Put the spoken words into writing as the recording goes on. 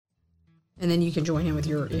And then you can join him with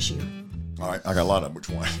your issue. All right, I got a lot of them. Which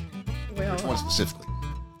one? Well, Which one specifically?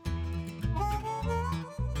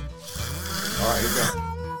 All right, here we go.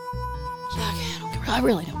 okay, I don't care. I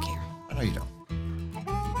really don't care. I know you don't.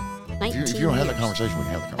 19 If you don't have that years. conversation, we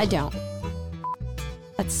can have that I conversation.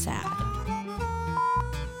 don't. That's sad.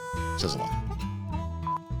 Says a lot.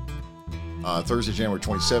 Thursday, January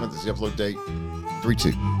 27th is the upload date.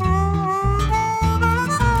 3-2.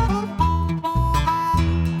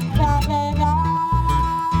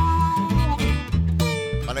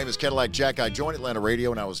 My name is Cadillac Jack. I joined Atlanta Radio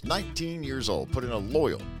when I was 19 years old. Put in a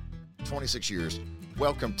loyal 26 years.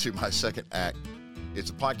 Welcome to my second act. It's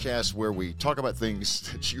a podcast where we talk about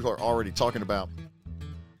things that you are already talking about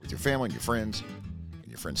with your family and your friends, in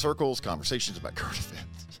your friend circles, conversations about current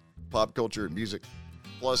events, pop culture and music,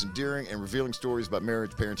 plus endearing and revealing stories about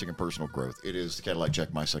marriage, parenting, and personal growth. It is the Cadillac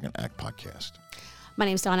Jack, my second act podcast. My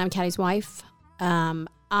name's Donna. I'm Caddy's wife.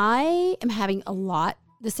 I am having a lot.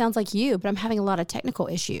 This sounds like you, but I'm having a lot of technical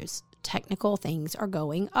issues. Technical things are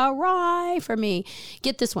going awry for me.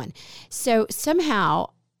 Get this one. So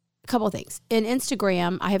somehow, a couple of things. In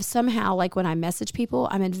Instagram, I have somehow, like when I message people,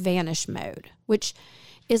 I'm in vanish mode, which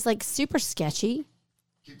is like super sketchy.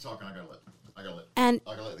 Keep talking. I gotta let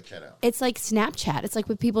the cat out. It's like Snapchat. It's like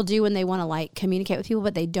what people do when they want to like communicate with people,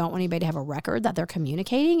 but they don't want anybody to have a record that they're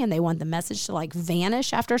communicating, and they want the message to like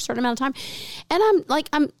vanish after a certain amount of time. And I'm like,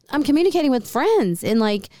 I'm communicating with friends and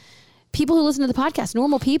like people who listen to the podcast,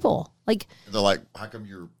 normal people. Like They're like, how come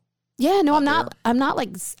you're... Yeah, no, Not I'm not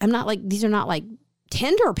like, these are not like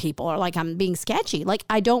Tinder people, or like I'm being sketchy. Like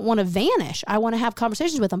I don't want to vanish. I want to have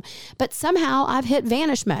conversations with them, but somehow I've hit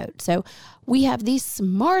vanish mode. So we have the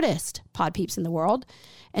smartest pod peeps in the world.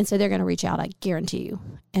 And so they're going to reach out, I guarantee you,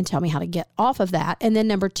 and tell me how to get off of that. And then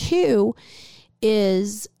number two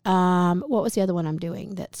is, what was the other one I'm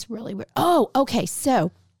doing that's really weird? Oh, okay.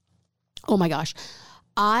 So, oh my gosh.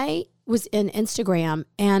 I was in Instagram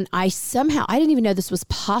and I didn't even know this was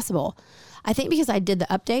possible. I think because I did the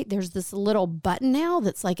update, there's this little button now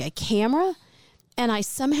that's like a camera, and I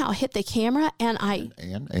somehow hit the camera and I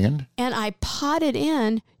potted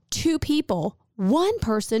in two people, one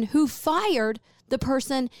person who fired the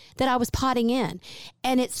person that I was potting in,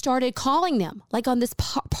 and it started calling them like on this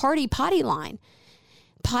potty line,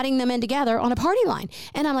 potting them in together on a party line.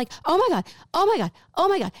 And I'm like, oh my God, oh my God, oh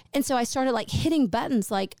my God. And so I started like hitting buttons,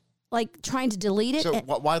 like trying to delete it. So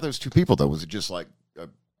why those two people though? Was it just like...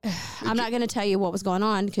 I'm not going to tell you what was going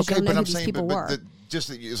on because you'll know who these people were.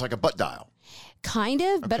 It's like a butt dial. Kind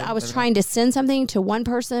of, but I was trying to send something to one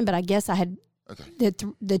person, but I guess I had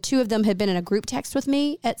the two of them had been in a group text with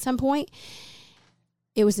me at some point.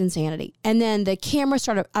 It was insanity. And then the camera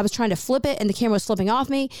started, I was trying to flip it and the camera was slipping off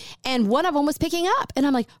me, and one of them was picking up, and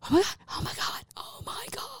I'm like, oh my God, oh my God, oh my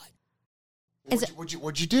God.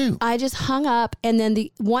 What'd you do? I just hung up, and then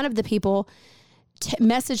one of the people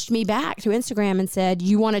messaged me back through Instagram and said,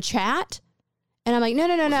 you want to chat? And I'm like, no.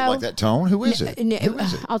 Like that tone? Who is it? No, Who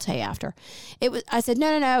is it? I'll tell you after. I said,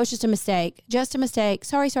 no, it was just a mistake. Just a mistake.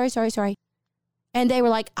 Sorry. And they were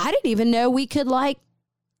like, I didn't even know we could like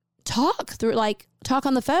talk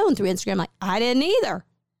on the phone through Instagram. Like, I didn't either.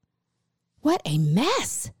 What a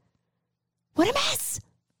mess. What a mess.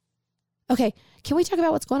 Okay. Can we talk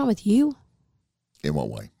about what's going on with you? In what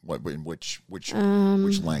way? In which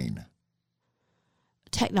lane?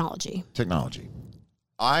 Technology.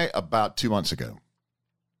 I, about 2 months ago,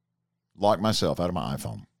 locked myself out of my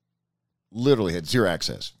iPhone. Literally had zero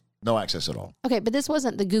access. No access at all. Okay, but this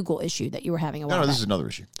wasn't the Google issue that you were having a while No, this back. is another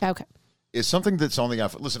issue. Okay. It's something that's on the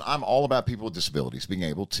iPhone. Listen, I'm all about people with disabilities being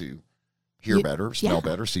able to hear better, smell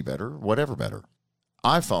better, see better, whatever better.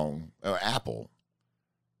 Apple,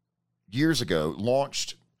 years ago,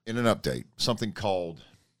 launched in an update something called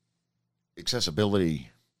Accessibility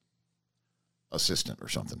Assistant or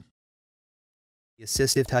something. The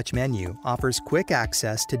Assistive Touch menu offers quick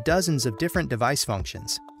access to dozens of different device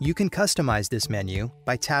functions. You can customize this menu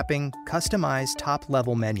by tapping Customize Top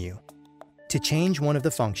Level Menu. To change one of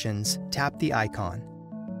the functions, tap the icon.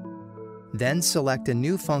 Then select a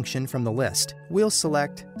new function from the list. We'll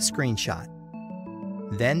select Screenshot.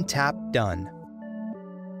 Then tap Done.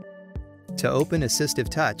 To open Assistive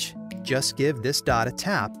Touch, just give this dot a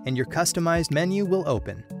tap and your customized menu will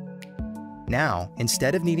open. Now,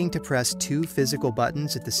 instead of needing to press two physical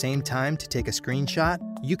buttons at the same time to take a screenshot,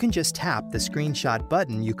 you can just tap the screenshot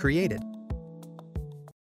button you created.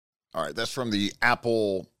 All right, that's from the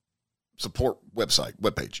Apple support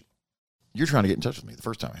webpage. You're trying to get in touch with me the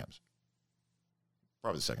first time it happens.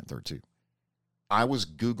 Probably the second, third, too. I was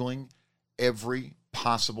Googling every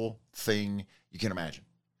possible thing you can imagine.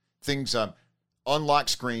 Things, lock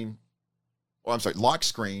screen,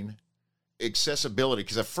 accessibility,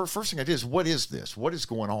 because the first thing I did is, what is this? What is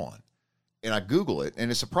going on? And I Google it, and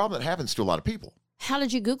it's a problem that happens to a lot of people. How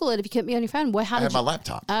did you Google it if you couldn't be on your phone? I had my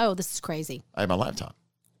laptop. Oh, this is crazy. I had my laptop.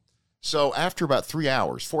 So after about 4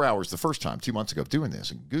 hours the first time, 2 months ago, doing this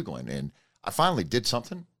and Googling, and I finally did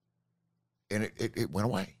something, and it went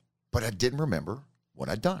away. But I didn't remember what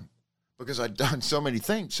I'd done, because I'd done so many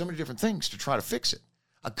things, so many different things to try to fix it.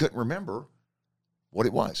 I couldn't remember what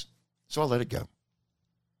it was. So I let it go.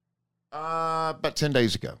 About 10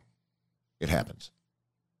 days ago, it happens.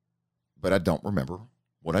 But I don't remember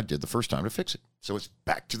what I did the first time to fix it. So it's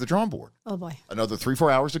back to the drawing board. Oh, boy. Another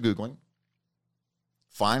 3-4 hours of Googling.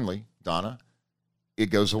 Finally, Donna, it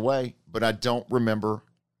goes away, but I don't remember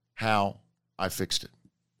how I fixed it,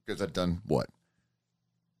 because I've done what?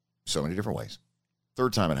 So many different ways.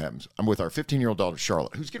 Third time it happens, I'm with our 15-year-old daughter,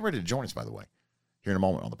 Charlotte, who's getting ready to join us, by the way, here in a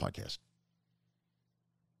moment on the podcast.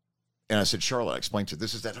 And I said, Charlotte, I explained to her,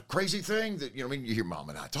 this is that crazy thing that, you hear Mom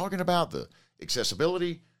and I talking about, the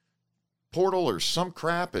accessibility portal or some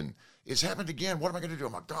crap, and it's happened again. What am I going to do? Oh,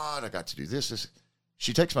 my God, I got to do this.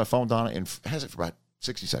 She takes my phone, Donna, and has it for about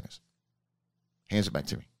 60 seconds. Hands it back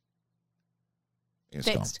to me. And it's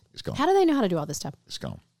Fixed. gone. It's gone. How do they know how to do all this stuff? It's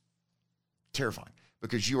gone. Terrifying.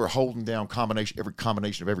 Because you are holding down every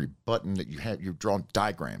combination of every button that you have. You're drawing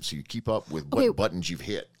diagrams, so you keep up with what buttons you've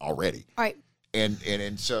hit already. All right.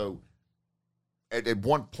 And so at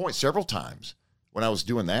one point, several times when I was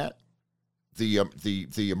doing that,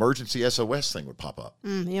 the emergency SOS thing would pop up.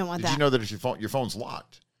 You don't want that. Did you know that if your phone's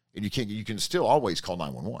locked and you can still always call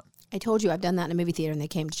 911? I told you I've done that in a movie theater and they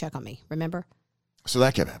came to check on me. Remember? So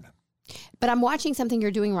that kept happening. But I'm watching something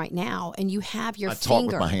you're doing right now, and you have your finger. I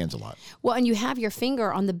talk with my hands a lot. Well, and you have your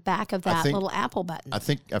finger on the back of that little Apple button. I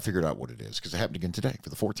think I figured out what it is, because it happened again today for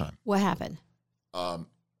the 4th time. What happened?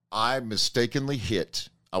 I mistakenly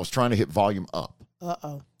I was trying to hit volume up.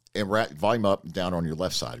 Uh-oh. And volume up and down on your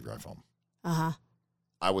left side of your iPhone. Uh-huh.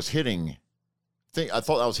 I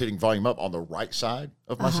thought I was hitting volume up on the right side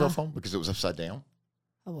of my cell phone, because it was upside down.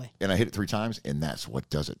 Oh, boy. And I hit it 3 times, and that's what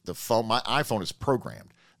does it. My iPhone is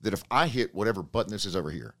programmed that if I hit whatever button this is over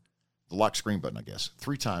here, the lock screen button, I guess,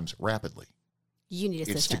 3 times rapidly. You need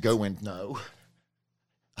assistance. It's to go in. No.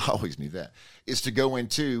 I always knew that. It's to go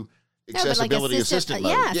into accessibility assistant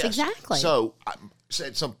mode. Yes, exactly. So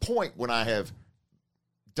at some point when I have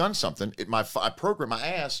done something, I program my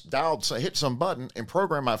ass, hit some button, and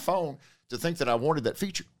program my phone to think that I wanted that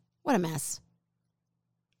feature. What a mess.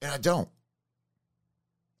 And I don't.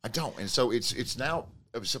 And so it's now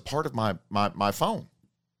a part of my phone.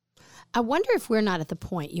 I wonder if we're not at the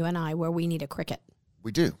point, you and I, where we need a Cricket.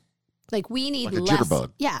 We do. Like we need like less. A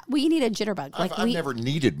jitterbug. Yeah, we need a jitterbug. I've never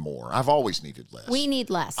needed more. I've always needed less. We need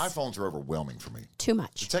less. iPhones are overwhelming for me. Too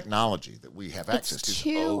much. The technology that we have access to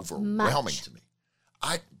is overwhelming much. to me.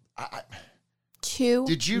 Too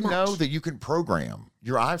Did you much. know that you can program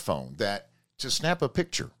your iPhone to snap a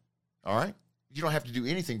picture? All right? You don't have to do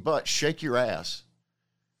anything but shake your ass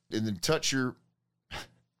and then touch your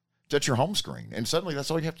home screen, and suddenly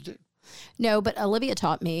that's all you have to do. No, but Olivia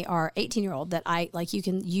taught me, our 18-year-old, that I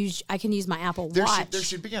can use my Apple Watch. There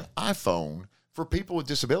should be an iPhone for people with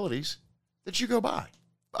disabilities that you go buy.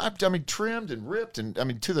 I mean, trimmed and ripped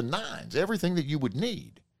and to the nines, everything that you would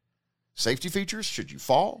need. Safety features, should you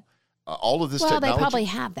fall, all of this technology. Well, they probably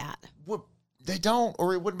have that. Well, they don't,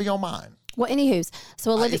 or it wouldn't be on mine. Well, anywho's,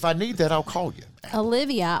 so Olivia, if I need that, I'll call you.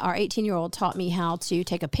 Olivia, our 18-year-old, taught me how to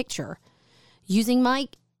take a picture using my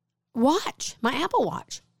watch, my Apple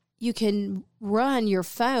Watch. You can run your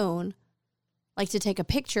phone, like to take a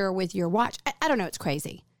picture with your watch. I don't know. It's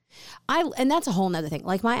crazy. And that's a whole nother thing.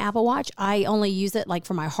 Like my Apple Watch, I only use it like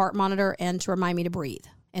for my heart monitor and to remind me to breathe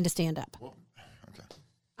and to stand up. Well, okay.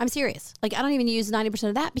 I'm serious. Like I don't even use 90%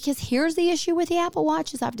 of that, because here's the issue with the Apple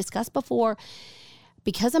Watch, as I've discussed before.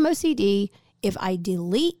 Because I'm OCD, if I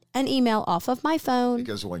delete an email off of my phone, It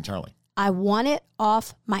goes away entirely. I want it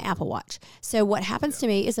off my Apple Watch. So what happens to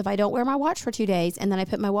me is if I don't wear my watch for 2 days and then I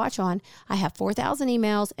put my watch on, I have 4,000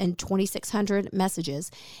 emails and 2,600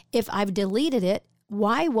 messages. If I've deleted it,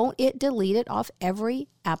 why won't it delete it off every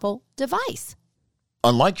Apple device?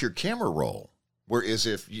 Unlike your camera roll, whereas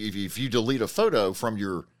if you delete a photo from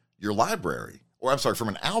your library, or I'm sorry, from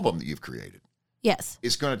an album that you've created, Yes.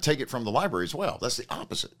 it's going to take it from the library as well. That's the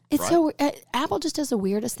opposite. It's right? so Apple just does the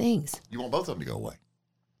weirdest things. You want both of them to go away.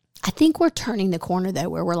 I think we're turning the corner though,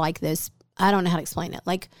 where we're like this. I don't know how to explain it.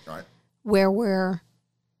 Like Right. where we're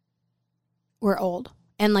old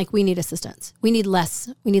and like we need assistance. We need less.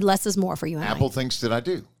 We need less is more for you and Apple I. thinks that I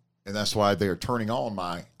do. And that's why they are turning on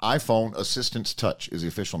my iPhone Assistance Touch is the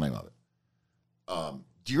official name of it.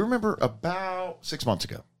 Do you remember about 6 months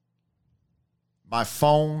ago, my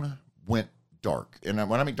phone went dark. And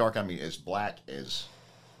when I mean dark, I mean as black as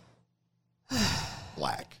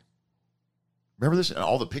black. Remember this? And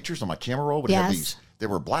all the pictures on my camera roll would have these. They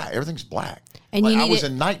were black. Everything's black. And I was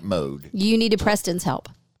in night mode. You needed Preston's help,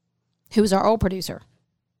 who was our old producer.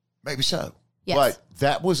 Maybe so. Yes. But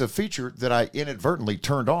that was a feature that I inadvertently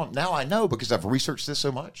turned on. Now I know because I've researched this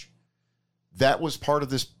so much. That was part of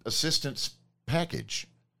this assistance package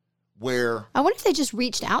where... I wonder if they just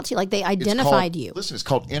reached out to you, like they identified you. Listen, it's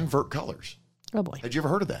called invert colors. Oh, boy. Had you ever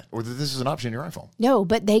heard of that? Or that this is an option in your iPhone? No,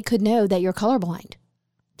 but they could know that you're colorblind.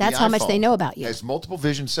 That's how much they know about you. It has multiple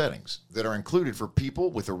vision settings that are included for people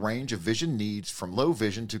with a range of vision needs from low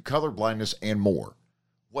vision to color blindness and more.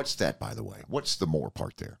 What's that, by the way? What's the more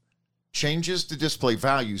part there? Changes the display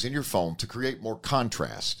values in your phone to create more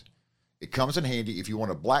contrast. It comes in handy if you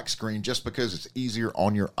want a black screen just because it's easier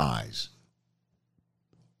on your eyes.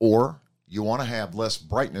 Or you want to have less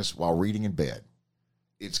brightness while reading in bed.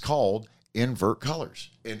 It's called invert colors,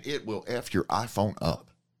 and it will F your iPhone up.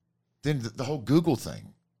 Then the whole Google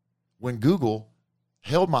thing. When Google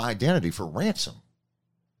held my identity for ransom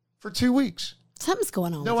for 2 weeks. Something's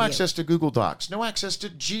going on. No access to Google Docs. No access to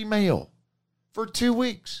Gmail for 2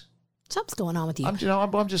 weeks. Something's going on with you.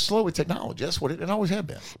 I'm just slow with technology. That's what it always have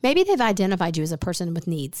been. Maybe they've identified you as a person with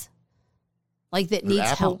needs. Like that needs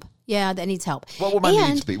help. Yeah, that needs help. What would my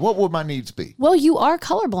needs be? What would my needs be? Well, you are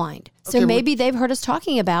colorblind. So Okay, maybe they've heard us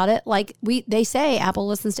talking about it. Like they say Apple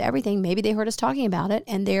listens to everything. Maybe they heard us talking about it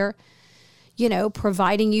and they're,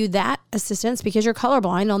 providing you that assistance because you're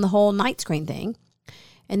colorblind on the whole night screen thing.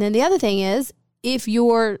 And then the other thing is, if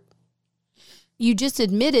you just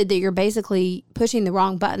admitted that you're basically pushing the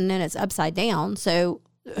wrong button and it's upside down. So,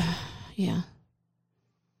 yeah.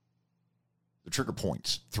 The trigger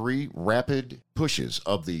points. 3 rapid pushes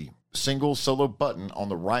of the single solo button on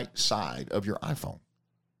the right side of your iPhone.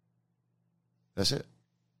 That's it.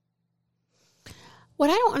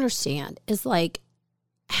 What I don't understand is like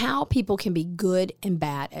how people can be good and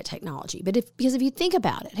bad at technology. Because if you think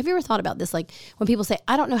about it, have you ever thought about this? Like when people say,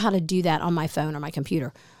 I don't know how to do that on my phone or my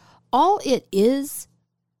computer. All it is,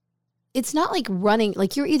 it's not like running,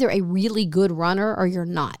 like you're either a really good runner or you're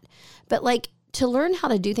not. But like to learn how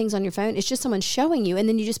to do things on your phone, it's just someone showing you and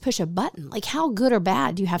then you just push a button. Like how good or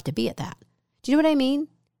bad do you have to be at that? Do you know what I mean?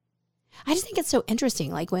 I just think it's so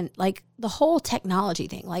interesting. Like when, like the whole technology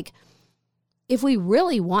thing, like if we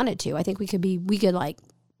really wanted to, I think we could like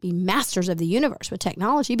be masters of the universe with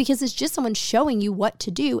technology because it's just someone showing you what to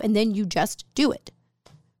do and then you just do it.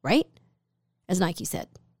 Right? As Nike said,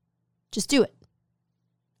 just do it.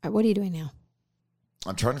 All right, what are you doing now?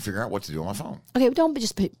 I'm trying to figure out what to do on my phone. Okay, but don't be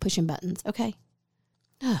just pushing buttons, okay?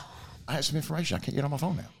 I have some information I can't get on my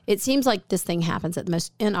phone now. It seems like this thing happens at the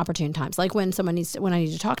most inopportune times. Like when I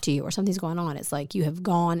need to talk to you or something's going on, it's like you have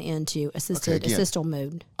gone into assistal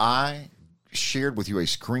mode. I shared with you a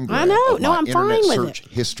screen grab I know. of No, my I'm internet fine with search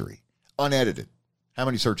history, unedited. How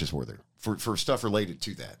many searches were there for stuff related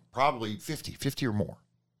to that? Probably 50 or more.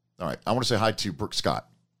 All right, I want to say hi to Brooke Scott.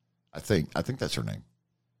 I think that's her name.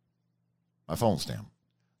 My phone's down.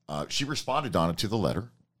 She responded, Donna, to the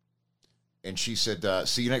letter, and she said,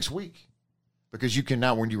 see you next week. Because you can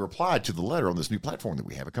now, when you reply to the letter on this new platform that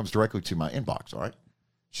we have, it comes directly to my inbox, all right?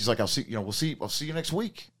 She's like, I'll see you next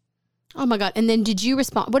week. Oh, my God. And then did you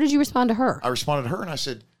respond? What did you respond to her? I responded to her, and I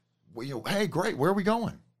said, well, hey, great, where are we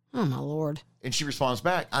going? Oh, my Lord. And she responds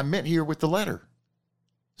back, I met here with the letter.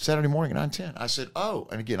 Saturday morning at 9:10. I said, oh,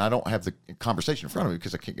 and again, I don't have the conversation in front of me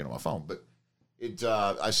because I can't get on my phone, but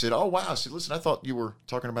I said, oh, wow. I said, listen, I thought you were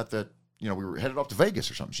talking about that, we were headed off to Vegas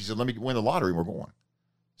or something. She said, let me win the lottery and we're going.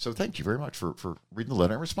 So thank you very much for reading the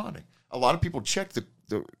letter and responding. A lot of people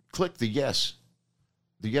click the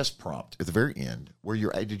yes prompt at the very end where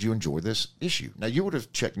did you enjoy this issue? Now, you would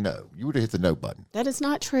have checked no. You would have hit the no button. That is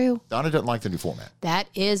not true. Donna doesn't like the new format. That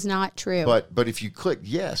is not true. But if you click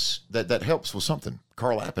yes, that helps with something.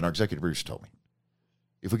 Carl Appen, our executive producer, told me.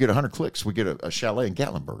 If we get 100 clicks, we get a chalet in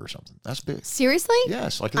Gatlinburg or something. That's big. Seriously?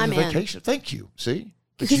 Yes, like a vacation. Thank you. See?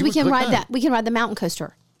 Because we can ride that. We can ride the mountain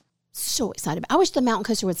coaster. So excited. I wish the mountain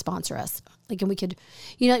coaster would sponsor us. Like, and we could,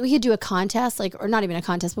 we could do a contest, or not even a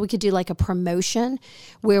contest, but we could do like a promotion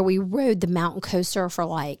where we rode the mountain coaster for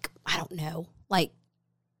I don't know,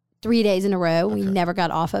 3 days in a row. Okay. We never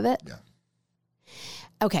got off of it. Yeah.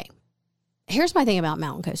 Okay. Here's my thing about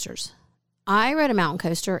mountain coasters. I rode a mountain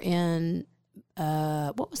coaster in,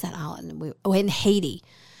 what was that island? In Haiti.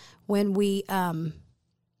 When we,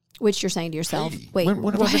 which you're saying to yourself, Haiti? Wait.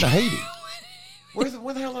 When have I been to Haiti? Where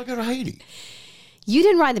the hell did I go to Haiti? You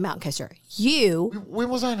didn't ride the mountain coaster. When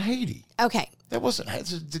was I in Haiti? Okay. That wasn't.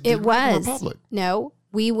 It was. Republic. No,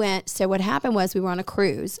 we went. So what happened was we were on a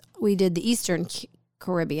cruise. We did the Eastern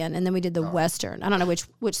Caribbean, and then we did the Western. I don't know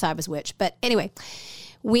which side was which. But anyway,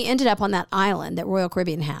 we ended up on that island that Royal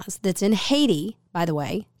Caribbean has that's in Haiti, by the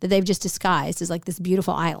way, that they've just disguised as like this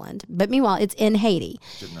beautiful island. But meanwhile, it's in Haiti.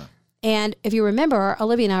 Didn't know. And if you remember,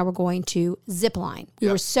 Olivia and I were going to zip line. We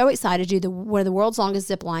were so excited to do one of the world's longest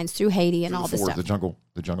zip lines through Haiti and all this stuff. The jungle,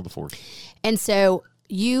 the forest. And so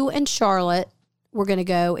you and Charlotte were going to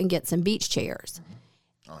go and get some beach chairs.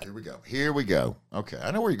 Oh, here we go. Okay, I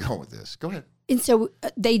know where you're going with this. Go ahead. And so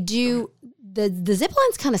they do, the zip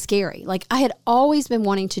line's kind of scary. Like I had always been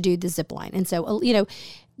wanting to do the zip line. And so, you know,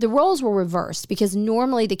 the roles were reversed because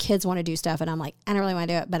normally the kids want to do stuff and I'm like, I don't really want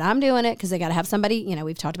to do it, but I'm doing it because they got to have somebody, you know,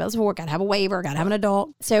 we've talked about this before, got to have a waiver, got to have an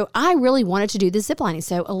adult. So I really wanted to do the zip lining.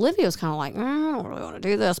 So Olivia was kind of like, I don't really want to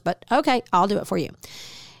do this, but okay, I'll do it for you.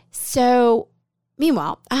 So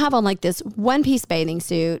meanwhile, I have on like this one-piece bathing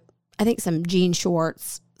suit, I think some jean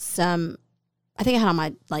shorts, I think I had on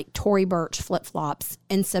my like Tory Burch flip-flops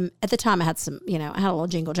and at the time I had some, you know, I had a little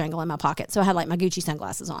jingle jangle in my pocket. So I had like my Gucci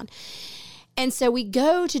sunglasses on. And so we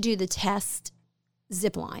go to do the test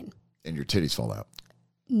zip line. And your titties fall out.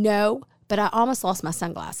 No, but I almost lost my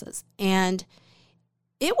sunglasses. And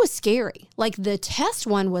it was scary. Like the test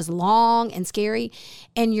one was long and scary.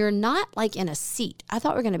 And you're not like in a seat. I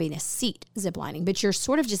thought we were going to be in a seat zip lining, but you're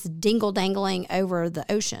sort of just dingle-dangling over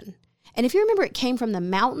the ocean. And if you remember, it came from the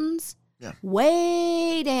mountains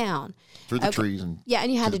way down. Through the trees. And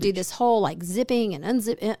you had to do this whole like zipping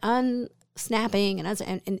and unsnapping.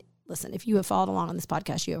 And listen, if you have followed along on this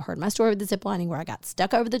podcast, you have heard my story with the zip lining where I got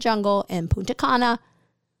stuck over the jungle in Punta Cana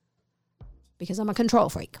because I'm a control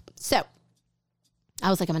freak. So I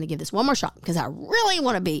was like, I'm going to give this one more shot because I really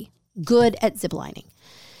want to be good at zip lining.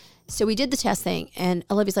 So we did the test thing and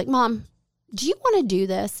Olivia's like, Mom, do you want to do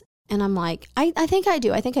this? And I'm like, I think I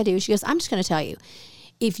do. I think I do. She goes, I'm just going to tell you,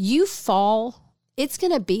 if you fall, it's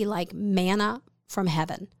going to be like manna from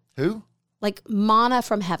heaven. Who? Like manna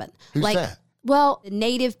from heaven. Who's like, that? Well, the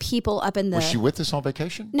native people up in the... Was she with us on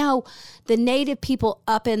vacation? No, the native people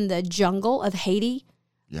up in the jungle of Haiti.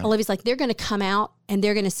 Yeah. Olivia's like, they're going to come out and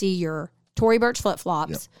they're going to see your Tory Burch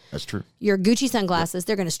flip-flops. Yep, that's true. Your Gucci sunglasses. Yep.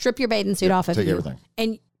 They're going to strip your bathing suit off of you. Take everything.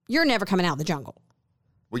 And you're never coming out of the jungle.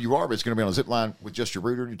 Well, you are, but it's going to be on a zip line with just your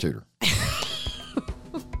rooter and your tutor.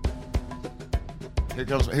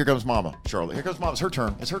 Here comes Mama, Charlotte. Here comes Mama. It's her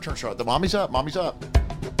turn. It's her turn, Charlotte. The mommy's up. Mommy's up.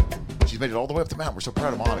 She's made it all the way up the mountain. We're so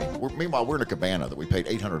proud of Mommy. Meanwhile, we're in a cabana that we paid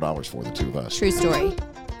 $800 for, the two of us. True story.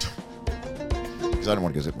 Because I didn't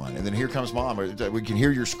want to go zip line. And then here comes Mom. We can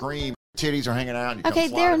hear your scream. Titties are hanging out. And you come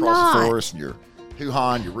flying across the forest. And your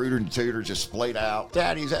hoo-ha and your rooter and your tutor just splayed out.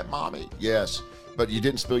 Daddy's at Mommy. Yes. But you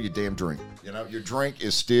didn't spill your damn drink. You know, your drink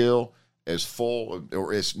is still as full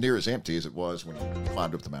or as near as empty as it was when you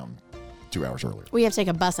climbed up the mountain 2 hours earlier. We have to take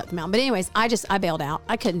a bus up the mountain. But anyways, I bailed out.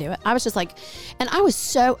 I couldn't do it. I was just like, and I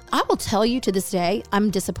will tell you to this day, I'm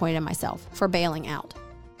disappointed in myself for bailing out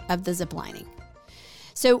of the zip lining.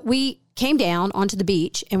 So we came down onto the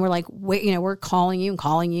beach and we're like, we're calling you.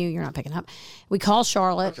 You're not picking up. We call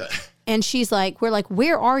Charlotte. Okay. And she's like, we're like,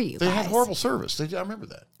 where are you They guys? had horrible service. I remember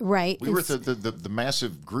that. Right. We were at the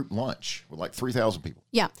massive group lunch with like 3,000 people.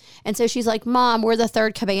 Yeah. And so she's like, Mom, we're the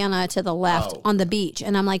third cabana to the left on the beach.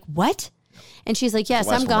 And I'm like, what? And she's like, yeah,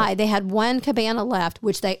 some guy, they had one cabana left,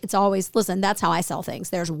 which it's always, listen, that's how I sell things.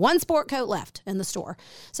 There's one sport coat left in the store.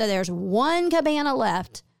 So there's one cabana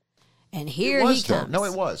left. And here he comes. No,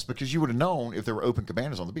 it was because you would have known if there were open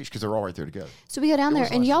cabanas on the beach because they're all right there together. So we go down there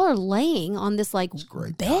and y'all are laying on this like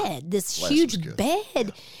bed, this huge bed. Yeah.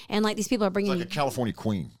 And like these people are bringing like a California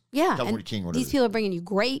queen. Yeah. California king. These people are bringing you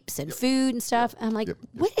grapes and food and stuff. And I'm like,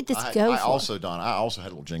 what did this go for? I also had a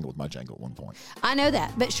little jingle with my jangle at one point. I know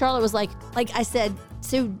that. But Charlotte was like I said,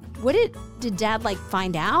 so what did Dad like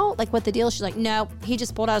find out? Like what the deal is? She's like, no, he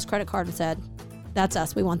just pulled out his credit card and said, that's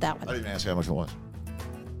us. We want that one. I didn't ask how much it was.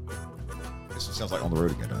 This sounds like On the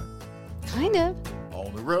Road again, doesn't it? Kind of.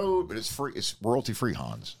 On the Road, but it's free. It's royalty free,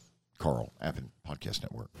 Hans. Carl, Appen Podcast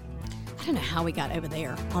Network. I don't know how we got over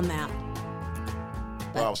there on that.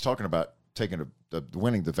 Well, I was talking about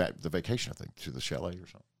winning the vacation, I think, to the chalet or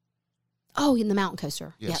something. Oh, in the mountain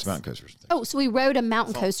coaster. Yes. Mountain coasters. Oh, so we rode a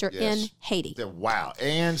mountain coaster in Haiti. Wow.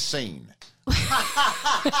 And scene. The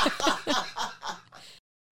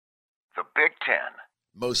Big Ten.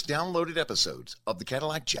 Most downloaded episodes of the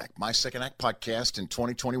Cadillac Jack, My Second Act podcast in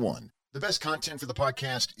 2021. The best content for the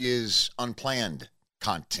podcast is unplanned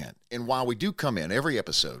content. And while we do come in every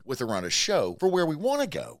episode with around a show for where we want to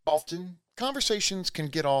go, often conversations can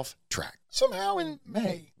get off track. Somehow in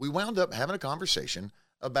May, we wound up having a conversation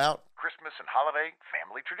about Christmas and holiday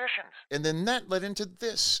family traditions. And then that led into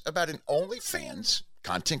this about an OnlyFans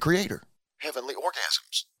content creator. Heavenly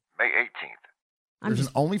Orgasms. May 18th. I'm There's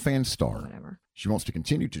just an OnlyFans star. whatever. She wants to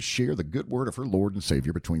continue to share the good word of her Lord and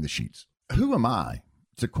Savior between the sheets. Who am I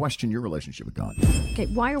to question your relationship with God? Okay,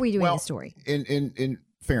 why are we doing Well, this story? In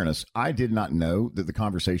fairness, I did not know that the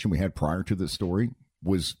conversation we had prior to this story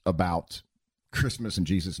was about Christmas and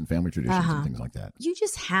Jesus and family traditions and things like that. You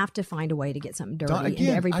just have to find a way to get something dirty Again,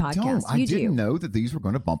 into every I podcast. don't. I You didn't do. know that these were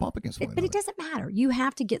going to bump up against one But another. it doesn't matter. You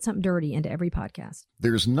have to get something dirty into every podcast.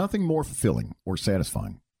 There's nothing more fulfilling or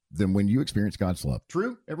satisfying than when you experience God's love.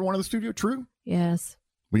 True? Everyone in the studio, true? Yes.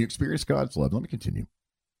 When you experience God's love, let me continue.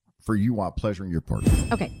 For you while pleasuring your partner.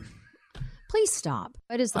 Okay. Please stop.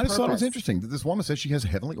 What is the I just thought it was purpose? interesting that this woman says she has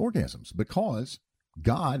heavenly orgasms because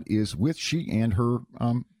God is with she and her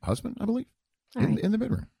husband, I believe, All right. in the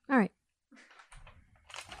bedroom. All right.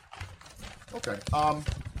 Okay.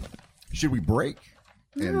 Should we break?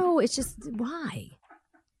 And- No, it's just why?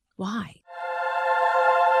 Why?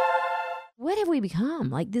 What have we become?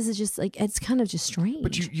 Like this is just like it's kind of just strange.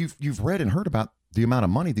 But you've read and heard about the amount of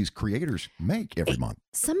money these creators make every month.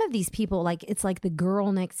 Some of these people, like it's like the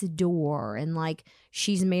girl next door, and like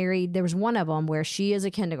she's married. There was one of them where she is a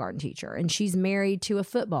kindergarten teacher, and she's married to a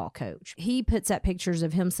football coach. He puts up pictures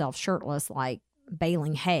of himself shirtless, like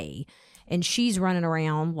baling hay, and she's running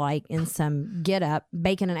around like in some get up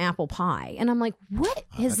baking an apple pie. And I'm like, what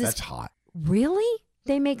is this? That's hot. Really?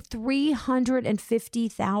 They make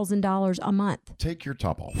 $350,000 a month. Take your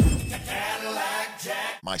top off.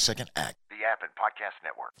 My second act. The App and Podcast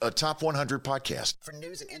Network. A top 100 podcast for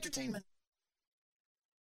news and entertainment.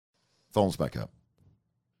 Phone's back up.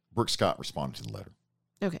 Brooke Scott responded to the letter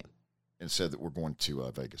Okay. and said that we're going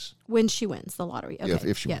to Vegas. When she wins the lottery. Okay. Yeah,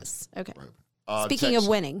 if she yes. Okay. Right. Speaking text of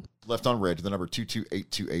winning, left on red to the number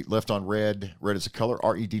 22828. Left on red. Red is a color.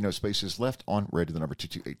 RED, no spaces. Left on red to the number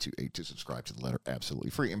 22828 to subscribe to the letter.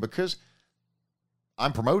 Absolutely free. And because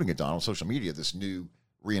I'm promoting it, Don, on social media, this new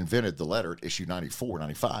reinvented the letter at issue 94,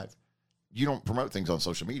 95. You don't promote things on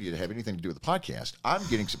social media to have anything to do with the podcast. I'm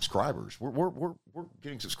getting subscribers. We're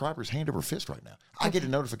getting subscribers hand over fist right now. I get a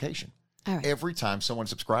notification all right. every time someone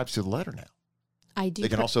subscribes to the letter now. I do. They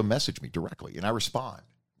can also message me directly, and I respond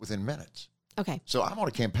within minutes. Okay. So I'm on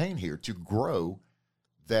a campaign here to grow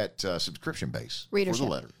that subscription base Readership. for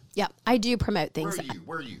the letter. Yeah, I do promote things.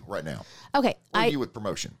 Where are you right now? Okay. Where are you with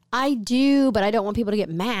promotion? I do, but I don't want people to get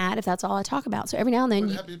mad if that's all I talk about. So every now and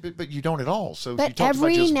then. But you don't at all. So if you But talked about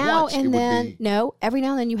every just now once, it and would then, be, every now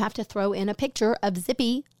and then you have to throw in a picture of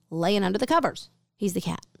Zippy laying under the covers. He's the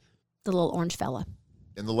cat, the little orange fella.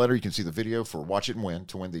 in the letter, you can see the video for Watch It and Win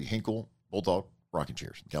to win the Hinkle Bulldog rocking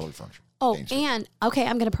chairs, gallery furniture. Oh, Gainesville. and okay,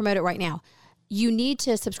 I'm going to promote it right now. You need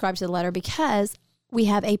to subscribe to the letter because we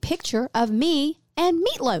have a picture of me and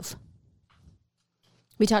Meatloaf.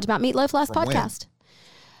 We talked about Meatloaf last From when? podcast.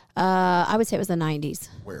 I would say it was the 90s.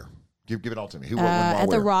 Where? Give it all to me. Who? What, when, why, At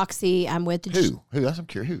the where? Roxy. I'm with the. Who? That's I'm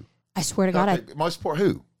curious. Who? I swear to God, Okay, most part.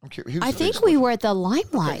 Who? I'm curious. Who's I the think biggest we person? were at the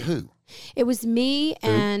Limelight. Okay, who? It was me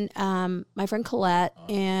and my friend Colette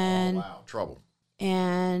and Oh, wow, trouble.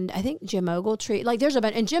 and I think Jim Ogletree. Like there's a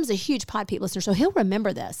bunch, and Jim's a huge Pod Peep listener, so he'll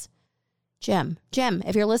remember this. Jim,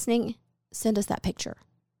 if you're listening, send us that picture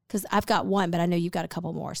because I've got one, but I know you've got a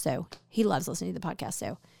couple more. So he loves listening to the podcast.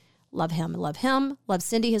 So love him, love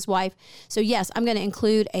Cindy, his wife. So yes, I'm going to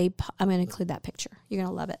include that picture. You're going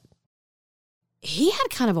to love it. He had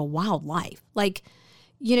kind of a wild life, like.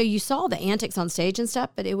 You know, you saw the antics on stage and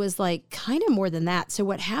stuff, but it was like kind of more than that. So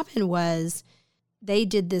what happened was they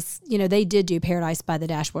did this, they did do Paradise by the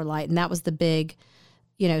Dashboard Light. And that was the big,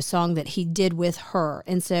 song that he did with her.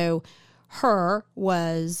 And so her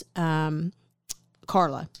was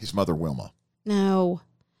Carla. His mother, Wilma. No,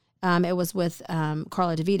 it was with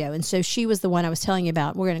Carla DeVito. And so she was the one I was telling you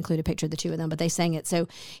about. We're going to include a picture of the two of them, but they sang it. So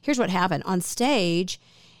here's what happened. On stage,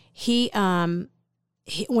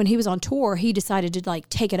 when he was on tour, he decided to like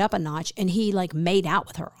take it up a notch and he like made out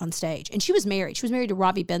with her on stage. And she was married. She was married to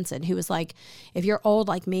Robbie Benson, who was like, if you're old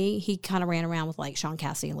like me, he kind of ran around with like Sean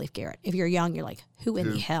Cassidy and Leif Garrett. If you're young, you're like, who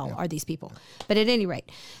in the hell are these people? But at any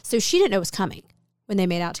rate, so she didn't know it was coming when they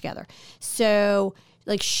made out together. So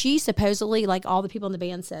like she supposedly, like all the people in the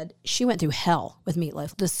band said, she went through hell with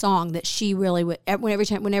Meatloaf. The song that she really would,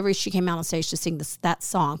 whenever she came out on stage to sing that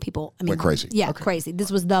song, people, Went crazy. Yeah, Okay. crazy. This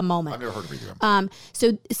was the moment. I've never heard of either of them.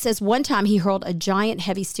 So it says one time he hurled a giant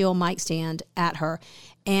heavy steel mic stand at her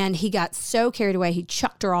and he got so carried away, he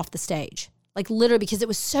chucked her off the stage. Like literally because it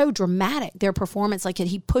was so dramatic, their performance, like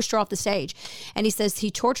he pushed her off the stage. And he says he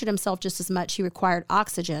tortured himself just as much. He required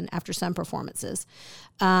oxygen after some performances.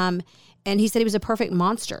 And he said he was a perfect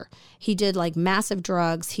monster. He did like massive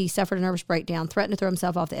drugs. He suffered a nervous breakdown, threatened to throw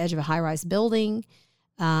himself off the edge of a high-rise building.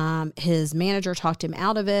 His manager talked him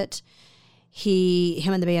out of it.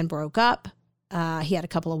 Him and the band broke up. He had a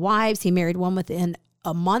couple of wives. He married one within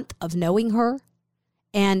a month of knowing her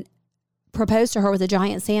and proposed to her with a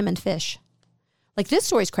giant salmon fish. Like, this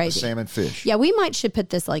story's crazy. Salmon fish. Yeah, we should put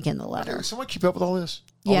this like in the letter. Does someone keep up with all this?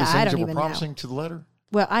 All Yeah, these I things don't that even we're know. promising to the letter?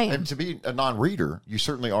 Well, I am. And to be a non-reader, you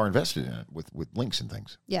certainly are invested in it with links and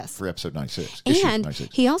things. Yes. For episode 96. Issue And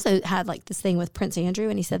 96. he also had like this thing with Prince Andrew,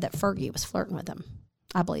 and he said that Fergie was flirting with him.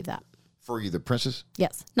 I believe that. Fergie the Princess?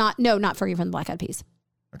 Yes. Not Fergie from the Black Eyed Peas.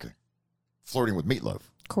 Okay. Flirting with Meatloaf.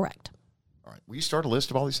 Correct. All right. Will you start a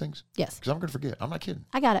list of all these things? Yes. Because I'm going to forget. I'm not kidding.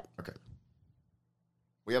 I got it. Okay.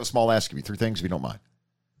 We have a small ask of you. 3 things if you don't mind.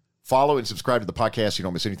 Follow and subscribe to the podcast so you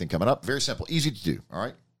don't miss anything coming up. Very simple. Easy to do. All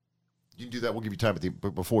right? You can do that. We'll give you time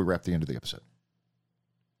before we wrap the end of the episode.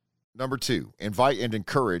 Number 2, invite and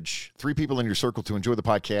encourage 3 people in your circle to enjoy the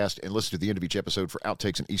podcast and listen to the end of each episode for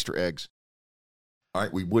outtakes and Easter eggs. All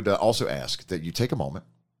right. We would also ask that you take a moment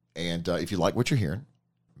and if you like what you're hearing,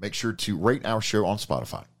 make sure to rate our show on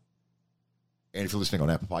Spotify. And if you're listening on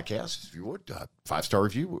Apple Podcasts, if you would, 5-star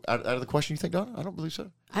review. Out of the question, you think, Donna? I don't believe so.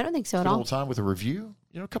 I don't think so Spend at a all. little time with a review,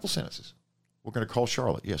 a couple sentences. We're going to call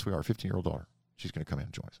Charlotte. Yes, we are. Our 15-year-old daughter. She's going to come in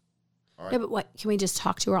and join us. All right. No, but what? Can we just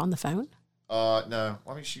talk to her on the phone? No.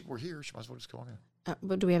 I mean, we're here. She might as well just call in.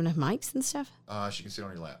 But do we have enough mics and stuff? She can sit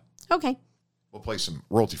on your lap. Okay. We'll play some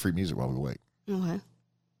royalty-free music while we wait. Okay.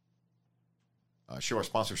 Show our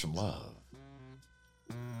sponsor some love.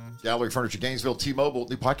 Gallery Furniture Gainesville, T-Mobile,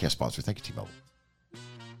 new podcast sponsor. Thank you, T-Mobile.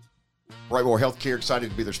 Brightmoor Healthcare,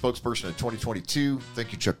 excited to be their spokesperson in 2022.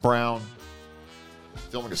 Thank you, Chuck Brown.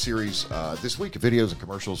 Filming a series this week of videos and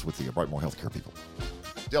commercials with the Brightmoor Healthcare people.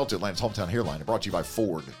 Delta, Atlanta's hometown hairline, and brought to you by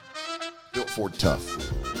Ford. Built Ford tough.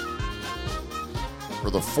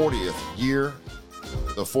 For the 40th year,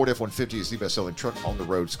 the Ford F-150 is the best-selling truck on the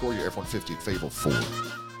road. Score your F-150 at Fayetteville Ford.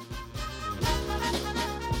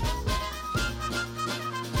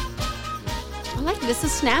 I like this.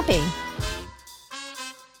 Is snappy.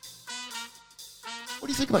 What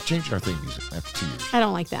do you think about changing our theme music after 2 years? I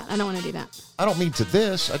don't like that. I don't want to do that. I don't mean to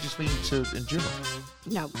this. I just mean to in general.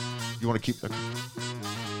 No. You want to keep... Okay.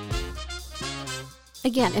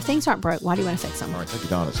 Again, if things aren't broke, why do you want to fix them? All right, thank you,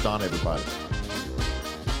 Donna. It's Donna, everybody.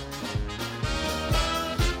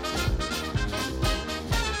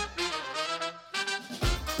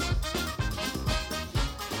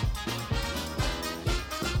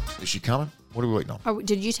 Is she coming? What are we waiting on? Oh,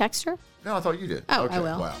 did you text her? No, I thought you did. Oh, okay. I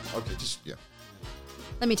will. Wow. Okay, just, yeah.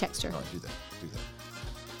 Let me text her. All right, do that. Do that.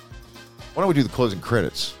 Why don't we do the closing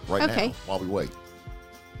credits right Okay. now while we wait?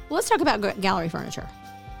 Well, let's talk about gallery furniture.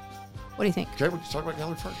 What do you think? Okay, we'll just talk about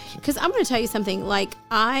gallery furniture. Because I'm going to tell you something. Like,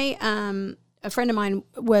 a friend of mine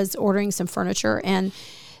was ordering some furniture, and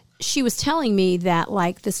she was telling me that,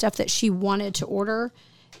 like, the stuff that she wanted to order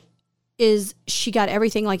is she got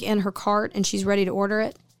everything, like, in her cart, and she's ready to order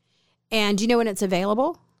it. And do you know when it's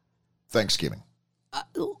available? Thanksgiving.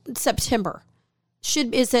 September.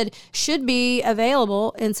 It said should be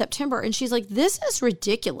available in September. And she's like, this is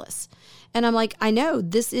ridiculous. And I'm like, I know,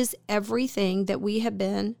 this is everything that we have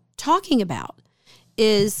been talking about.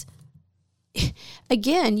 Is,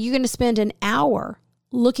 again, you're going to spend an hour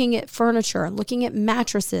looking at furniture and looking at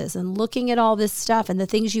mattresses and looking at all this stuff and the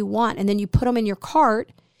things you want. And then you put them in your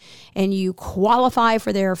cart and you qualify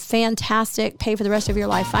for their fantastic pay for the rest of your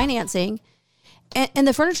life financing. And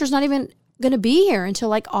the furniture's not even going to be here until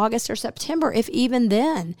like August or September, if even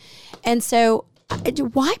then. And so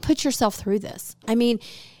why put yourself through this? I mean,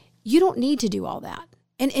 you don't need to do all that.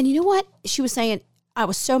 And you know what? She was saying, I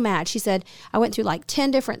was so mad. She said, I went through like 10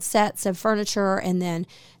 different sets of furniture and then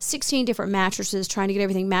 16 different mattresses trying to get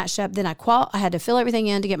everything matched up. Then I had to fill everything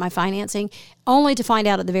in to get my financing, only to find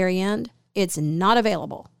out at the very end, it's not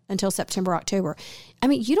available until September, October. I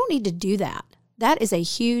mean, you don't need to do that. That is a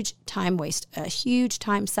huge time waste, a huge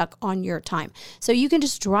time suck on your time. So you can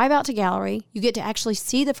just drive out to Gallery. You get to actually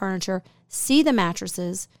see the furniture, see the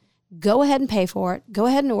mattresses, go ahead and pay for it, go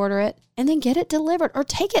ahead and order it, and then get it delivered or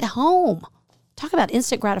take it home. Talk about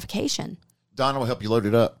instant gratification. Donna will help you load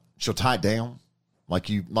it up. She'll tie it down like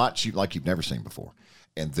you've never seen before,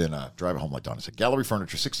 and then drive it home like Donna said. Gallery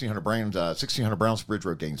Furniture, 1600 Browns Bridge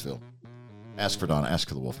Road, Gainesville. Ask for Donna. Ask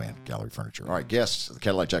for the Wolfman. Gallery Furniture. All right, guests of the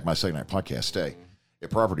Cadillac Jack My Second Night podcast stay at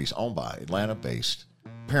properties owned by Atlanta-based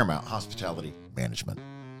Paramount Hospitality Management.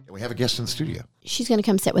 And we have a guest in the studio. She's going to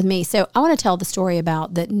come sit with me. So I want to tell the story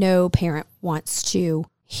about that no parent wants to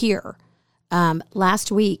hear.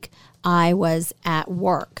 Last week, I was at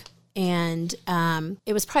work, and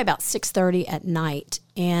it was probably about 6:30 at night.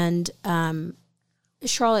 And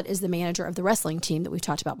Charlotte is the manager of the wrestling team that we've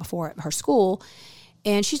talked about before at her school.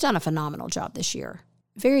 And she's done a phenomenal job this year.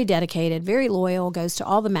 Very dedicated, very loyal, goes to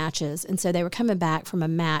all the matches. And so they were coming back from a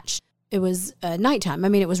match nighttime. I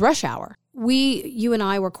mean, it was rush hour. You and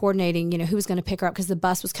I were coordinating, who was going to pick her up because the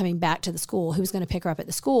bus was coming back to the school, who was going to pick her up at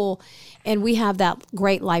the school. And we have that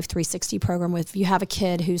great Life 360 program with, if you have a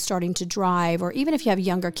kid who's starting to drive, or even if you have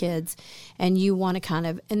younger kids and you want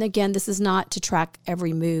to and again, this is not to track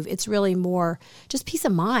every move. It's really more just peace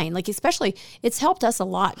of mind. Like, especially, it's helped us a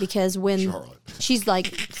lot because when Charlotte. she's like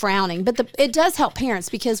frowning, but it does help parents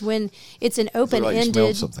because when it's an Like you smelled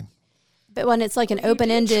open-ended, something. but when it's like an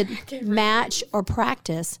open-ended match or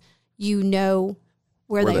practice, you know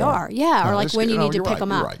where they are. Yeah, or No, like that's when good. you No, need to you're pick right, them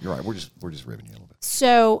you're up. Right, you're right. We're just ribbing you a little bit.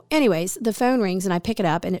 So anyways, the phone rings and I pick it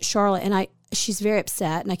up and it's Charlotte, and she's very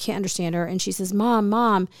upset and I can't understand her. And she says,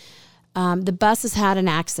 Mom, the bus has had an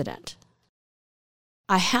accident.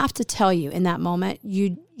 I have to tell you, in that moment,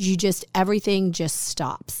 you just, everything just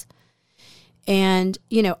stops. And,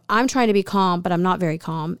 I'm trying to be calm, but I'm not very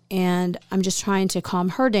calm. And I'm just trying to calm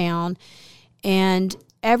her down. And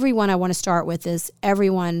everyone I want to start with is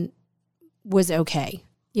everyone was okay.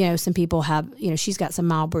 Some people have, she's got some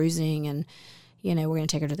mild bruising and, we're going to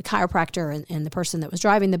take her to the chiropractor, and the person that was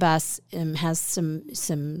driving the bus has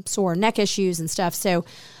some sore neck issues and stuff. So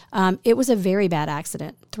it was a very bad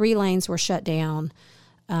accident. 3 lanes were shut down.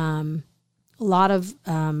 A lot of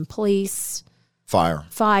police,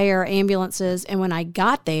 fire, ambulances. And when I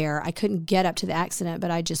got there, I couldn't get up to the accident, but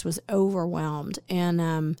I just was overwhelmed.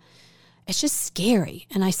 And it's just scary.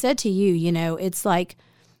 And I said to you, it's like,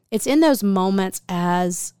 it's in those moments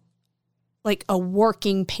as like a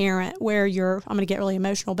working parent where I'm going to get really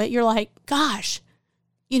emotional, but you're like, gosh,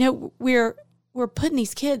 we're putting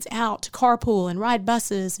these kids out to carpool and ride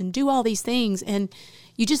buses and do all these things. And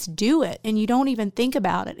you just do it and you don't even think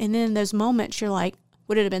about it. And then in those moments, you're like,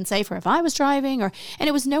 would it have been safer if I was driving? And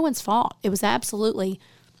it was no one's fault. It was absolutely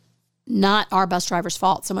not our bus driver's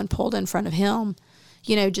fault. Someone pulled in front of him,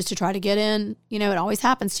 just to try to get in. It always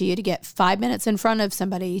happens to you to get 5 minutes in front of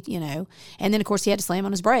somebody, and then of course he had to slam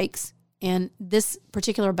on his brakes. And this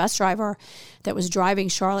particular bus driver that was driving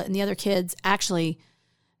Charlotte and the other kids actually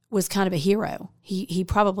was kind of a hero. He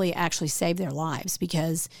probably actually saved their lives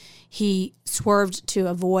because he swerved to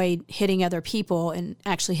avoid hitting other people and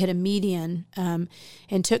actually hit a median,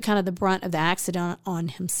 and took kind of the brunt of the accident on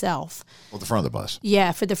himself. Well, the front of the bus.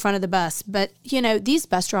 Yeah, for the front of the bus. But, these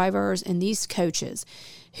bus drivers and these coaches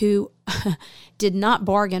who did not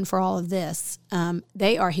bargain for all of this,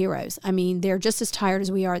 they are heroes. I mean, they're just as tired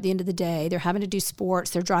as we are at the end of the day. They're having to do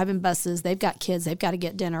sports. They're driving buses. They've got kids. They've got to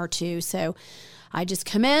get dinner too. So I just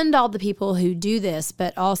commend all the people who do this.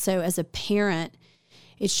 But also as a parent,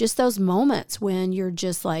 it's just those moments when you're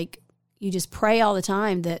just like, you just pray all the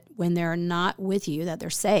time that when they're not with you, that they're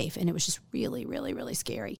safe. And it was just really, really, really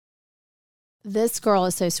scary. This girl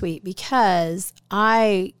is so sweet because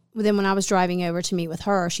then when I was driving over to meet with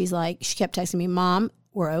her, she kept texting me, Mom,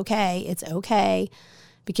 we're okay. It's okay.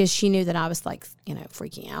 Because she knew that I was like,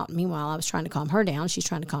 freaking out. Meanwhile, I was trying to calm her down. She's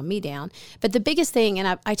trying to calm me down. But the biggest thing,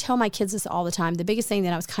 and I tell my kids this all the time, the biggest thing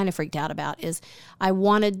that I was kind of freaked out about is I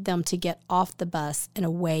wanted them to get off the bus and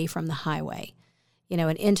away from the highway,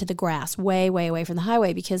 and into the grass, way, way away from the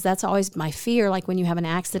highway, because that's always my fear. Like when you have an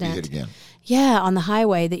accident, You hit again. yeah, on the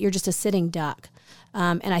highway, that you're just a sitting duck.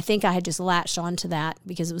 And I think I had just latched onto that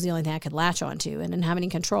because it was the only thing I could latch onto and didn't have any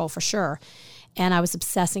control for sure. And I was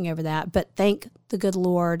obsessing over that. But thank the good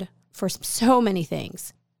Lord for so many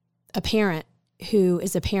things. A parent who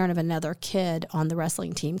is a parent of another kid on the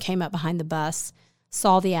wrestling team came up behind the bus,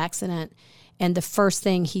 saw the accident, and the first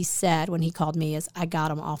thing he said when he called me is, I got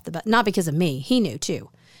him off the bus. Not because of me. He knew too.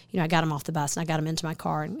 I got him off the bus and I got him into my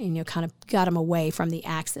car and kind of got him away from the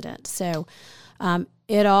accident. So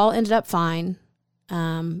it all ended up fine.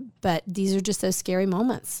 But these are just those scary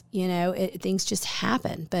moments, things just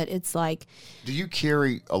happen, but it's like. Do you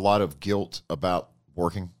carry a lot of guilt about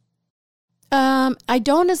working? I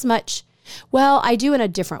don't as much. Well, I do in a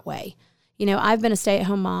different way. I've been a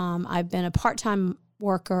stay-at-home mom. I've been a part-time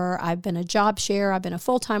worker. I've been a job share. I've been a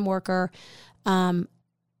full-time worker.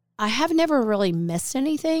 I have never really missed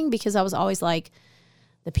anything because I was always like,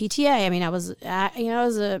 the PTA. I mean, I was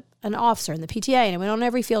an officer in the PTA and I went on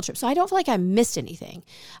every field trip. So I don't feel like I missed anything.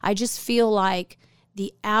 I just feel like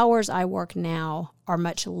the hours I work now are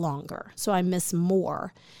much longer. So I miss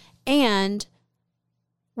more. And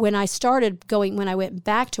when I went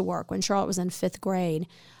back to work, when Charlotte was in 5th grade,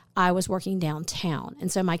 I was working downtown.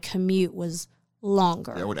 And so my commute was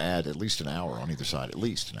longer. That would add at least an hour on either side, at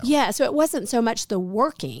least an hour. Yeah, so it wasn't so much the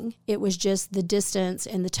working, it was just the distance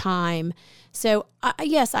and the time. So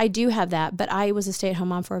yes, I do have that, but I was a stay-at-home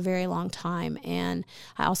mom for a very long time, and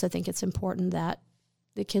I also think it's important that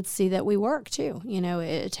the kids see that we work too.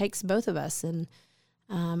 It takes both of us, and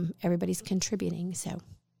everybody's contributing. So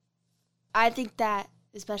I think that,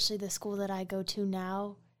 especially the school that I go to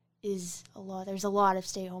now, is a lot. There's a lot of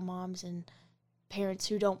stay-at-home moms and parents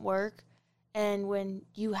who don't work. And when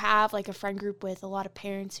you have like a friend group with a lot of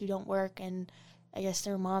parents who don't work, and I guess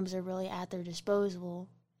their moms are really at their disposal,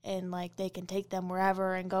 and like they can take them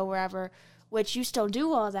wherever and go wherever, which you still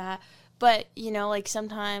do all that. But, like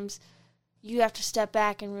sometimes you have to step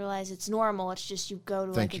back and realize it's normal. It's just you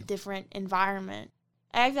go to a different environment.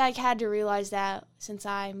 I've had to realize that since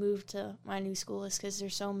I moved to my new school, is because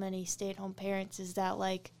there's so many stay-at-home parents, is that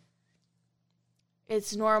like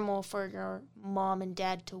it's normal for your mom and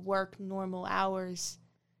dad to work normal hours,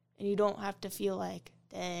 and you don't have to feel like,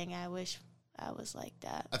 dang, I wish I was like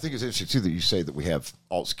that. I think it's interesting, too, that you say that we have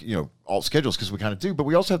alt schedules, because we kind of do, but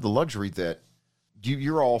we also have the luxury that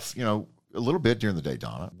you're off, a little bit during the day,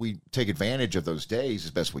 Donna. We take advantage of those days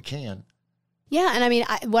as best we can. Yeah, and I mean,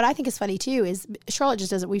 what I think is funny, too, is Charlotte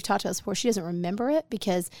just doesn't, we've talked about this before, she doesn't remember it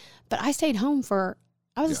but I stayed home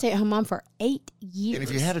I was a stay-at-home mom for 8 years. And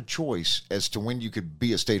if you had a choice as to when you could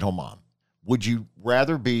be a stay-at-home mom, would you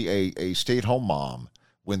rather be a stay-at-home mom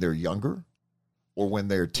when they're younger or when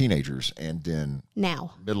they're teenagers and then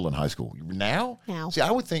now middle and high school? Now? Now. See,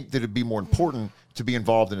 I would think that it'd be more important to be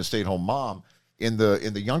involved in a stay-at-home mom in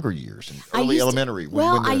the younger years, in early elementary.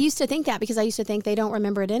 I used to think that, because I used to think they don't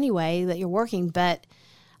remember it anyway, that you're working. But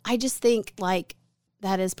I just think like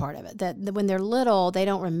that is part of it, that when they're little, they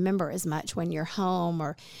don't remember as much when you're home,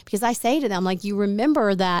 or because I say to them, like, you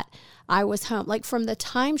remember that I was home, like from the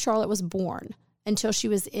time Charlotte was born until she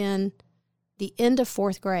was in the end of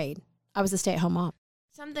 4th grade, I was a stay-at-home mom.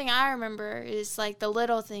 Something I remember is like the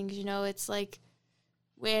little things, it's like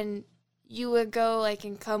when you would go like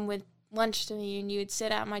and come with lunch to me and you would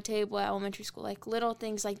sit at my table at elementary school, like little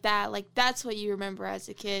things like that. Like that's what you remember as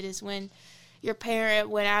a kid, is when your parent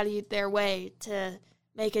went out of their way to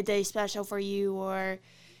make a day special for you, or,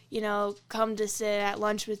 come to sit at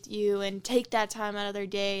lunch with you and take that time out of their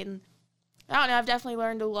day. And I don't know, I've definitely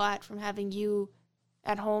learned a lot from having you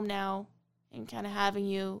at home now and kind of having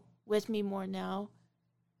you with me more now,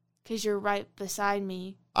 because you're right beside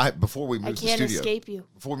me. Before we moved I can't escape you.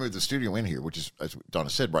 Before we moved the studio in here, which is, as Donna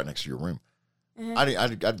said, right next to your room,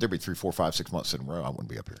 there'd be 3, 4, 5, 6 months in a row I wouldn't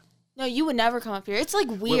be up here. No, you would never come up here. It's like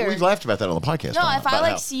weird. We've laughed about that on the podcast. No, if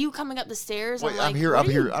I see you coming up the stairs, I'm here. I'm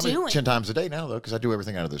here 10 times a day now, though, because I do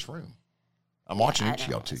everything out of this room. I'm watching each of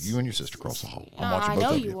y'all too. You and your sister across the hall. I'm watching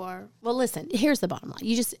both of you. I know you are. Well, listen, here's the bottom line.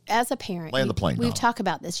 You just, as a parent, land the plane. We've talked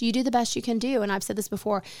about this. You do the best you can do. And I've said this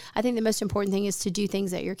before. I think the most important thing is to do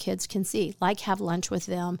things that your kids can see, like have lunch with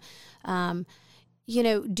them.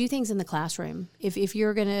 Do things in the classroom. If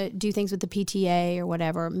you're going to do things with the PTA or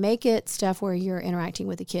whatever, make it stuff where you're interacting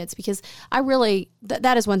with the kids, because I really,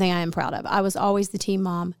 that is one thing I am proud of. I was always the team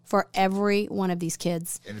mom for every one of these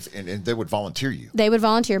kids. And they would volunteer you. They would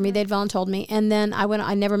volunteer me. They'd voluntold me. And then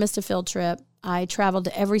I never missed a field trip. I traveled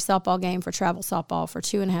to every softball game for travel softball for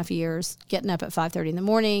 2.5 years, getting up at 5:30 in the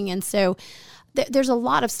morning. And so there's a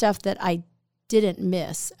lot of stuff that I didn't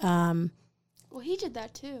miss. Well, he did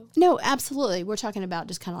that too. No, absolutely. We're talking about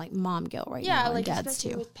just kind of like mom guilt now. Yeah, like dads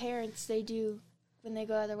especially too. with parents, they do when they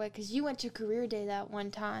go out of their way. Because you went to career day that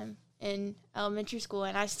one time in elementary school,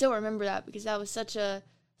 and I still remember that because that was such a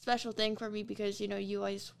special thing for me, because you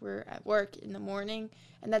always were at work in the morning,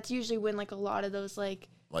 and that's usually when like a lot of those like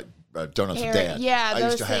donuts with dad. Yeah, I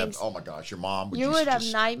those used to things. have. Oh my gosh, your mom. You would have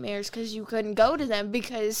nightmares because you couldn't go to them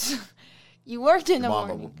because you worked in the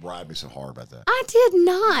morning. Mom would ride me so hard about that. I did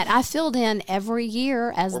not. I filled in every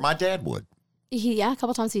year as. Or my dad would. Yeah, a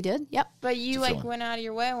couple times he did. Yep. But you went out of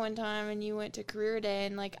your way one time and you went to career day,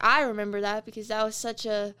 and I remember that because that was such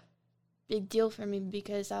a big deal for me,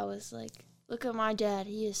 because I was like, look at my dad.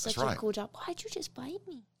 He has such a cool job. Why'd you just bite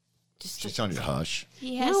me? She's telling you to hush.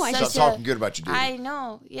 He has Stop talking good about you, dude. I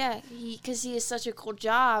know. Yeah, because he has such a cool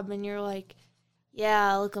job, and you're like,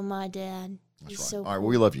 yeah, look at my dad. That's He's right. so All cool. right, well,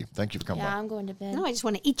 we love you. Thank you for coming by. Yeah, I'm going to bed. No, I just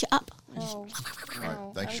want to eat you up. No, All right,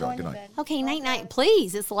 thanks, Charlotte. Good night. Okay, night.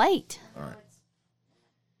 Please, it's late. All right.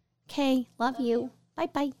 Okay, love you.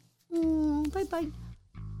 Bye-bye. Bye-bye.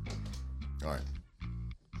 All right.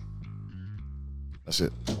 That's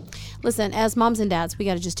it. Listen, as moms and dads, we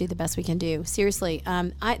got to just do the best we can do. Seriously,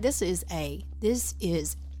 this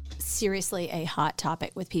is seriously a hot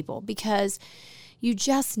topic with people, because you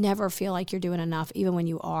just never feel like you're doing enough, even when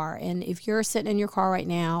you are. And if you're sitting in your car right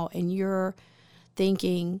now and you're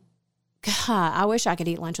thinking, God, I wish I could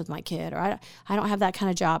eat lunch with my kid, or I don't have that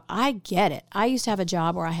kind of job. I get it. I used to have a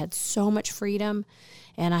job where I had so much freedom,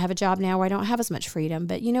 and I have a job now where I don't have as much freedom.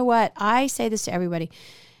 But you know what? I say this to everybody.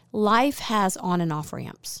 Life has on and off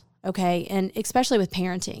ramps, okay? And especially with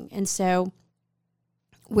parenting. And so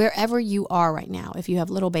wherever you are right now, if you have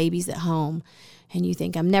little babies at home and you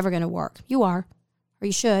think, I'm never going to work, you are, or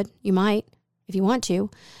you should, you might, if you want to.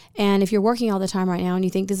 And if you're working all the time right now and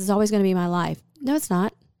you think this is always going to be my life, no, it's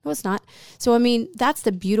not. No, it's not. So, I mean, that's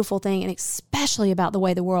the beautiful thing, and especially about the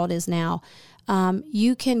way the world is now.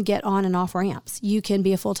 You can get on and off ramps. You can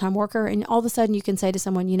be a full-time worker, and all of a sudden you can say to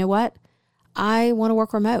someone, you know what? I want to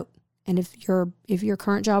work remote. And if your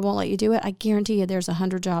current job won't let you do it, I guarantee you there's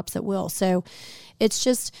 100 jobs that will. So it's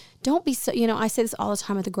just, don't be so, I say this all the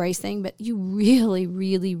time with the grace thing, but you really,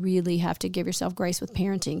 really, really have to give yourself grace with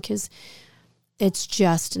parenting, because it's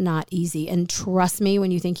just not easy. And trust me, when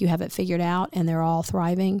you think you have it figured out and they're all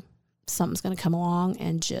thriving, something's going to come along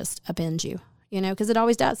and just upend you, because it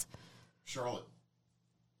always does. Charlotte,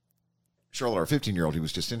 our 15-year-old who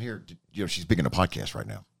was just in here, she's big into podcasts right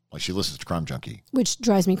now. Like, she listens to Crime Junkie. Which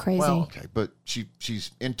drives me crazy. Well, okay, but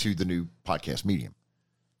she's into the new podcast medium.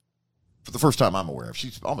 For the first time I'm aware of.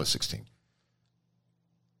 She's almost 16.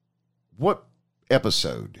 What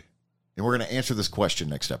episode, and we're going to answer this question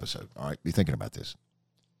next episode, all right? Be thinking about this.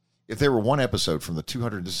 If there were one episode from the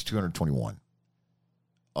 221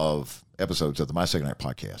 of episodes of the My Second Act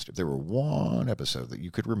podcast, if there were one episode that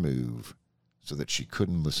you could remove so that she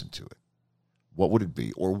couldn't listen to it, what would it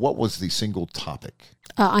be? Or what was the single topic?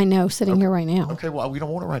 I know, sitting here right now. Okay, well, we don't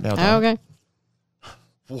want it right now, Donna. Okay.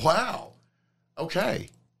 Wow. Okay.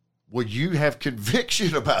 Well, you have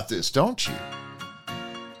conviction about this, don't you?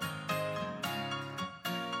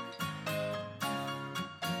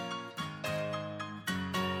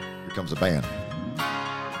 Here comes a band.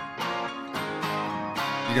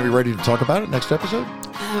 You going to be ready to talk about it next episode?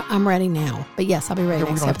 I'm ready now. But yes, I'll be ready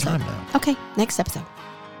next episode. We don't have time now. Okay, next episode.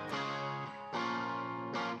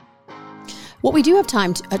 What we do have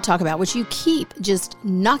time to talk about, which you keep just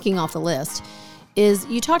knocking off the list, is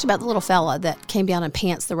you talked about the little fella that came down and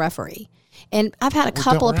pants the referee. And I've had a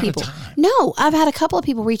couple of people. No, I've had a couple of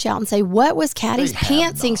people reach out and say, "What was Caddy's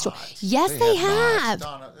pantsing story?" Yes, they have.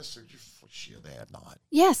 Donna, they have not.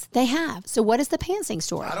 Yes, they have. So what is the pantsing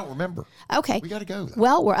story? I don't remember. Okay. We got to go, though.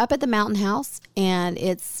 Well, we're up at the Mountain House, and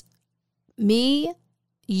it's me,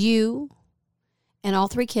 you, and all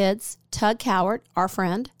three kids, Tug Cowart, our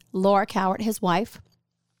friend, Laura Cowart, his wife,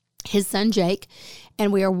 his son Jake,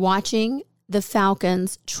 and we are watching the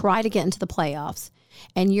Falcons try to get into the playoffs.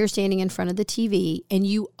 And you're standing in front of the TV, and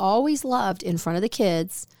you always loved in front of the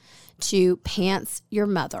kids to pants your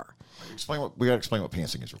mother. We got to explain what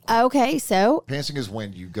pantsing is. Real quick. Okay, so pantsing is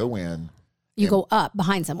when you go in, you go up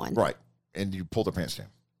behind someone, right, and you pull their pants down.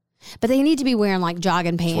 But they need to be wearing like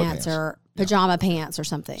jogging pants or pajama pants or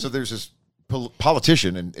something. So there's this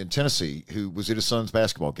politician in Tennessee who was at his son's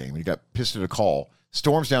basketball game, and he got pissed at a call,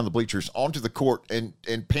 storms down the bleachers onto the court and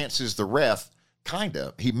pantses the ref.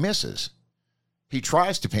 He misses. He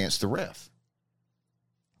tries to pants the ref,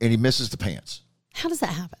 and he misses the pants. How does that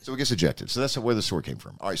happen? So he gets ejected. So that's where the story came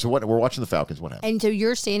from. All right, so we're watching the Falcons. What happened? And so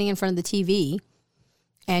you're standing in front of the TV,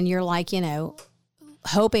 and you're like,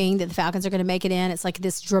 hoping that the Falcons are going to make it in. It's like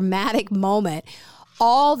this dramatic moment.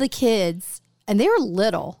 All the kids, and they were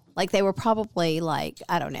little, like they were probably like,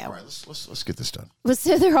 I don't know. All right, let's get this done.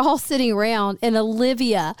 So they're all sitting around, and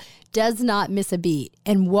Olivia does not miss a beat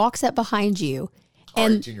and walks up behind you.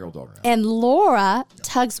 And 18-year-old daughter. And Laura,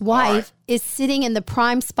 Tug's wife, is sitting in the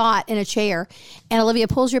prime spot in a chair. And Olivia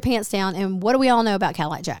pulls your pants down. And what do we all know about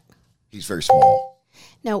Cadillac Jack? He's very small.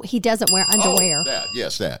 No, he doesn't wear underwear. Oh, that,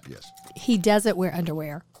 yes. He doesn't wear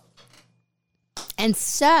underwear. And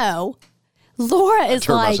so Laura is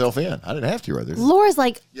turned like... myself in. I didn't have to right there. Laura's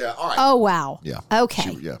like, yeah, all right. Oh, wow. Yeah.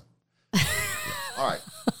 Okay. Yeah. All right.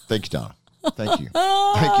 Thank you, Donna. Thank you.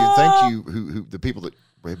 Thank you, who the people that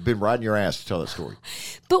have been riding your ass to tell that story.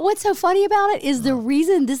 But what's so funny about it is the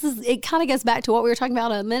reason it kind of goes back to what we were talking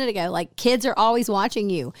about a minute ago. Like, kids are always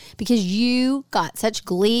watching you because you got such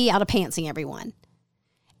glee out of pantsing everyone.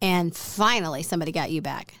 And finally, somebody got you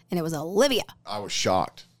back. And it was Olivia. I was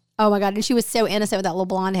shocked. Oh, my God. And she was so innocent with that little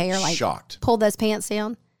blonde hair. Like, shocked. Pulled those pants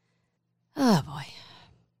down. Oh, boy.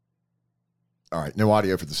 All right. No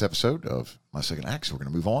audio for this episode of My Second Act. So we're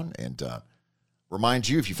going to move on and remind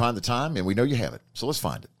you, if you find the time, and we know you have it, so let's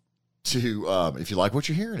find it, to if you like what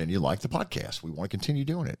you're hearing and you like the podcast, we want to continue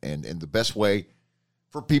doing it. And the best way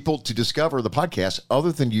for people to discover the podcast,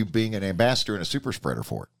 other than you being an ambassador and a super spreader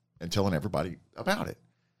for it and telling everybody about it.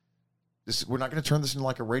 We're not going to turn this into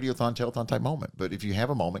like a radiothon, telethon type moment, but if you have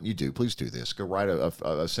a moment, you do, please do this. Go write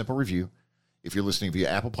a simple review. If you're listening via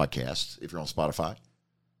Apple Podcasts, if you're on Spotify,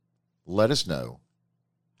 let us know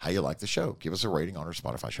how you like the show. Give us a rating on our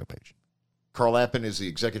Spotify show page. Carl Appen is the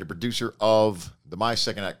executive producer of the My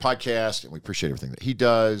Second Act podcast, and we appreciate everything that he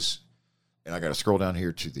does. And I got to scroll down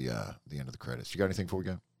here to the end of the credits. You got anything before we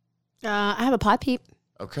go? I have a pod peep.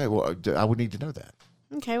 Okay, well, I would need to know that.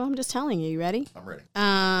 Okay, well, I'm just telling you. You ready? I'm ready.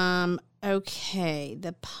 Okay,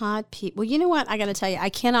 the pod peep. Well, you know what? I got to tell you, I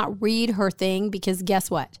cannot read her thing because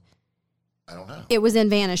guess what? I don't know. It was in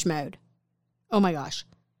vanish mode. Oh my gosh.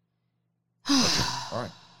 Okay. All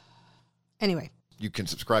right. Anyway. You can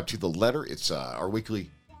subscribe to The Letter. It's our weekly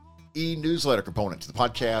e-newsletter component to the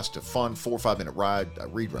podcast, a fun 4 or 5 minute read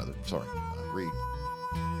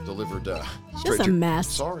delivered straight a to mess.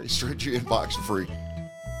 Straight to your inbox for free.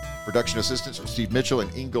 Production assistance from Steve Mitchell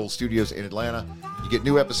and Ingold Studios in Atlanta. You get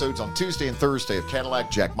new episodes on Tuesday and Thursday of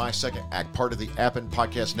Cadillac Jack, My Second Act, part of the Appen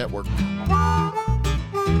Podcast Network.